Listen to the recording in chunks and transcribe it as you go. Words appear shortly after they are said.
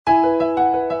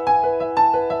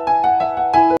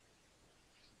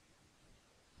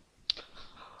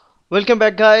Welcome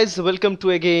back, guys. Welcome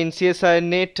to again CSI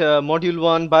Net Module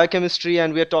 1 Biochemistry,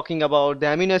 and we are talking about the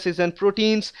amino acids and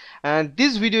proteins. And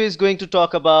this video is going to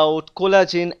talk about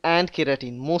collagen and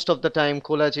keratin. Most of the time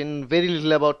collagen, very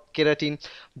little about keratin.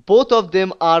 Both of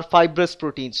them are fibrous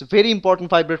proteins, very important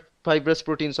fibrous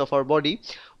proteins of our body.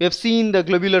 We have seen the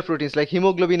globular proteins like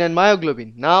hemoglobin and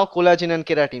myoglobin. Now collagen and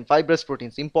keratin, fibrous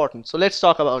proteins, important. So let's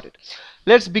talk about it.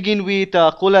 Let's begin with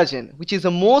collagen, which is the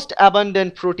most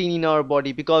abundant protein in our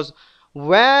body, because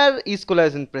where is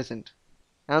collagen present?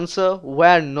 Answer: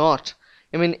 where not?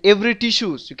 I mean, every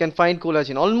tissues you can find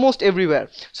collagen, almost everywhere.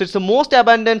 So it's the most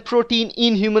abundant protein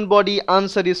in human body.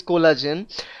 Answer is collagen.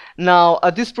 Now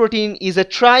this protein is a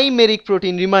trimeric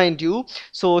protein, remind you.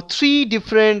 So three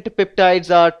different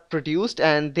peptides are produced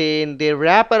and then they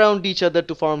wrap around each other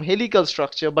to form helical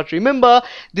structure. But remember,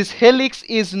 this helix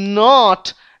is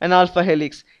not an alpha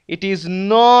helix. It is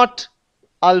not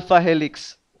alpha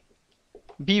helix.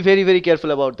 Be very careful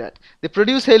about that. They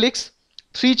produce helix,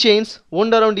 three chains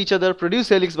wound around each other, produce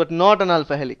helix, but not an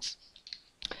alpha helix.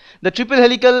 The triple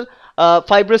helical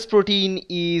fibrous protein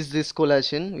is this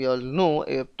collagen, we all know,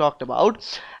 we have talked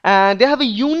about, and they have a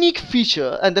unique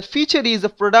feature, and that feature is the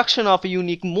production of a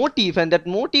unique motif, and that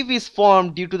motif is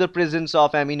formed due to the presence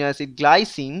of amino acid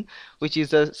glycine, which is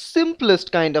the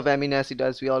simplest kind of amino acid,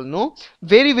 as we all know.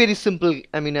 Very simple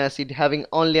amino acid, having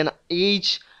only an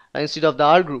H instead of the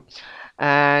R group,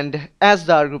 and as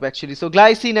the R group actually. So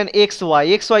glycine and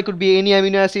XY could be any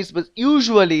amino acids, but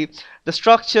usually the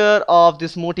structure of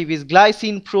this motif is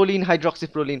glycine, proline,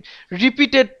 hydroxyproline.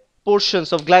 Repeated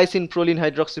portions of glycine, proline,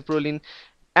 hydroxyproline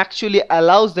actually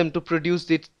allows them to produce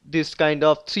this kind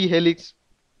of three helix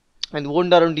and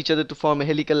wound around each other to form a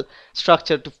helical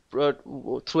structure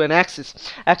through an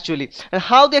axis actually. And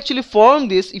how they actually form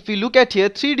this, if you look at here,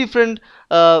 three different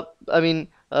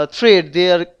thread,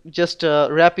 they are just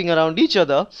wrapping around each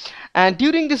other, and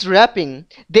during this wrapping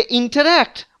they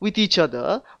interact with each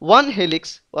other. One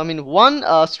helix, one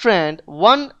strand,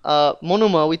 one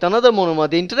monomer with another monomer,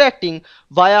 they interacting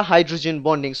via hydrogen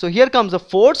bonding. So here comes a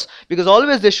force, because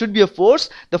always there should be a force.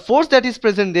 The force that is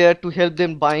present there to help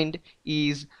them bind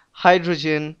is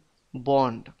hydrogen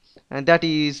bond, and that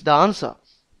is the answer.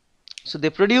 So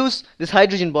they produce this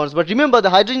hydrogen bonds, but remember, the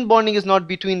hydrogen bonding is not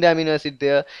between the amino acid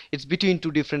there, it's between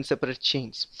two different separate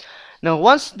chains. Now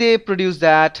once they produce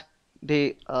that,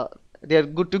 they are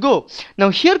good to go. Now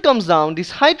here comes down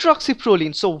this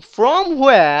hydroxyproline. So from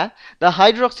where the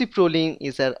hydroxyproline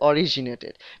is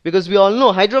originated, because we all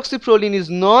know hydroxyproline is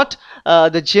not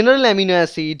the general amino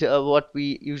acid what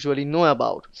we usually know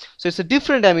about. So it's a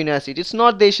different amino acid, it's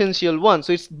not the essential one,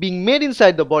 so it's being made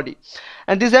inside the body,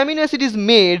 and this amino acid is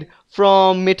made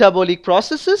from metabolic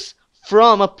processes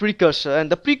from a precursor, and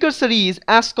the precursor is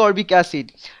ascorbic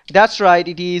acid. That's right,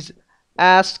 it is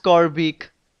ascorbic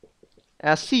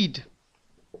acid.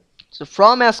 So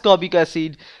from ascorbic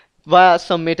acid, via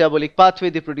some metabolic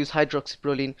pathway, they produce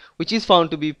hydroxyproline, which is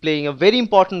found to be playing a very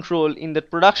important role in the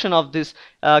production of this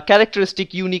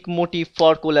characteristic unique motif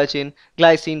for collagen: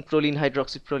 glycine, proline,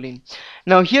 hydroxyproline.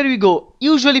 Now here we go.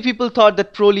 Usually people thought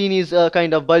that proline is a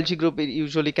kind of bulgy group, it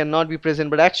usually cannot be present,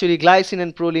 but actually glycine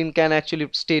and proline can actually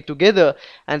stay together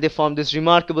and they form this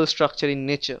remarkable structure in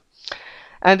nature.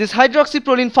 And this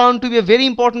hydroxyproline found to be a very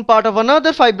important part of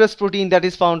another fibrous protein that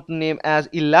is found named as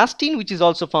elastin, which is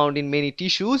also found in many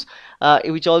tissues,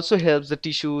 which also helps the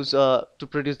tissues to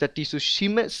produce the tissue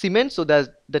cement, so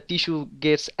that the tissue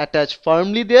gets attached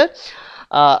firmly there.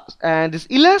 And this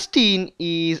elastin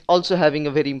is also having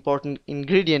a very important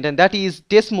ingredient, and that is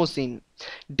desmosine.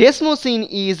 Desmosine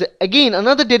is again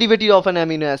another derivative of an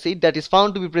amino acid that is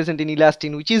found to be present in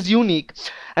elastin, which is unique,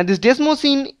 and this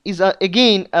desmosine is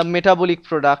again a metabolic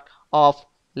product of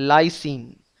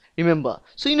lysine. Remember,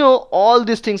 so you know all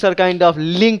these things are kind of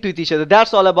linked with each other.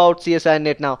 That's all about CSI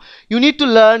Net. Now you need to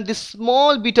learn this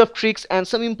small bit of tricks and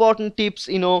some important tips,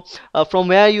 from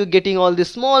where you're getting all these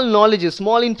small knowledges,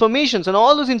 small informations, and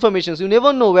all those informations you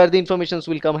never know where the informations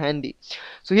will come handy.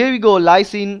 So here we go.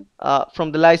 Lysine,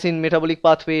 from the lysine metabolic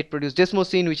pathway, it produces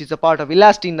desmosine, which is a part of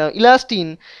elastin. Now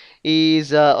elastin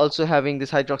is also having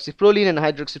this hydroxyproline, and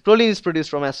hydroxyproline is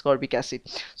produced from ascorbic acid.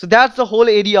 So that's the whole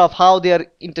area of how they are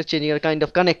interchanging, are kind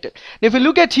of connected. Now if you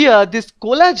look at here, this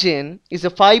collagen is a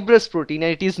fibrous protein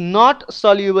and it is not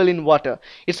soluble in water.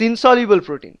 It's insoluble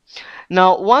protein.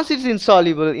 Now once it's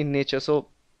insoluble in nature, so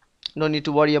no need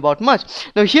to worry about much.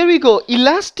 Now here we go.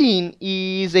 Elastin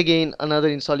is again another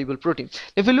insoluble protein.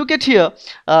 If you look at here,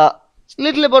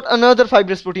 Little about another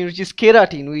fibrous protein, which is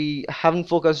keratin. We haven't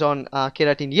focused on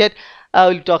keratin yet. I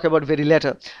will talk about very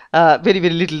later, very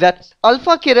little. That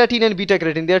alpha keratin and beta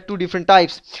keratin, there are two different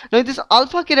types. Now in this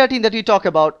alpha keratin that we talk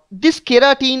about, this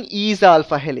keratin is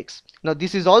alpha helix. Now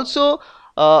this is also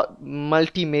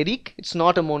multimeric. It's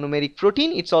not a monomeric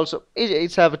protein. It's also,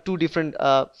 it's have two different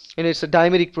it's a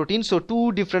dimeric protein, so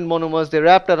two different monomers, they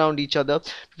wrapped around each other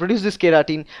to produce this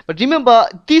keratin. But remember,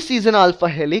 this is an alpha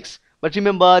helix. But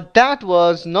remember, that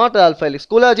was not alpha helix.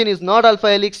 Collagen is not alpha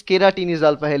helix, keratin is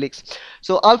alpha helix.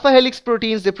 So alpha helix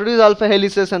proteins, they produce alpha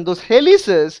helices, and those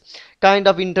helices kind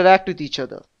of interact with each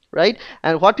other, right?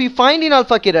 And what we find in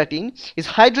alpha keratin is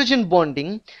hydrogen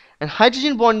bonding, and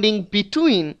hydrogen bonding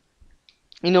between,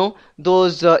 you know,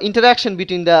 those interaction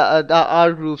between the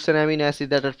R groups and amino acids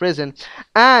that are present,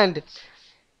 and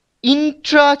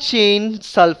intra-chain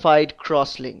sulfide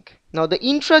cross-link. Now the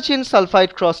intra-chain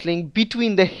sulfide cross-link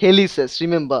between the helices,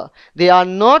 remember, they are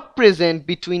not present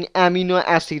between amino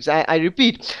acids. I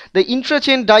repeat, the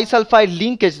intra-chain disulfide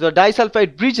linkage, the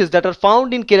disulfide bridges that are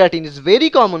found in keratin is very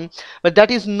common, but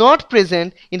that is not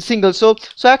present in single. So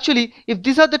actually, if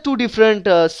these are the two different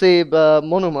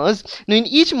monomers, now in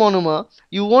each monomer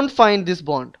you won't find this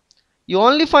bond. You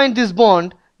only find this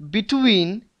bond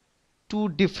between two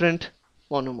different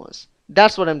monomers.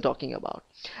 That's what I'm talking about.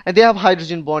 And they have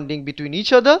hydrogen bonding between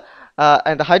each other,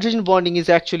 and the hydrogen bonding is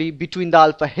actually between the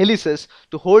alpha helices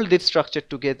to hold this structure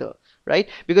together, right?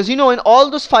 Because you know, in all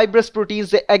those fibrous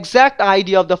proteins, the exact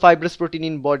idea of the fibrous protein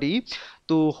in body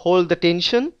to hold the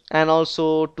tension and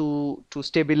also to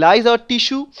stabilize our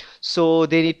tissue, so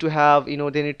they need to have, you know,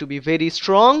 they need to be very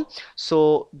strong,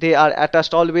 so they are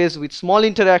attached always with small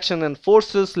interaction and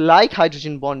forces like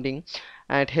hydrogen bonding,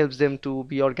 and it helps them to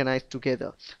be organized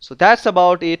together. So that's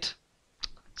about it.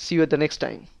 See you at the next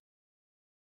time.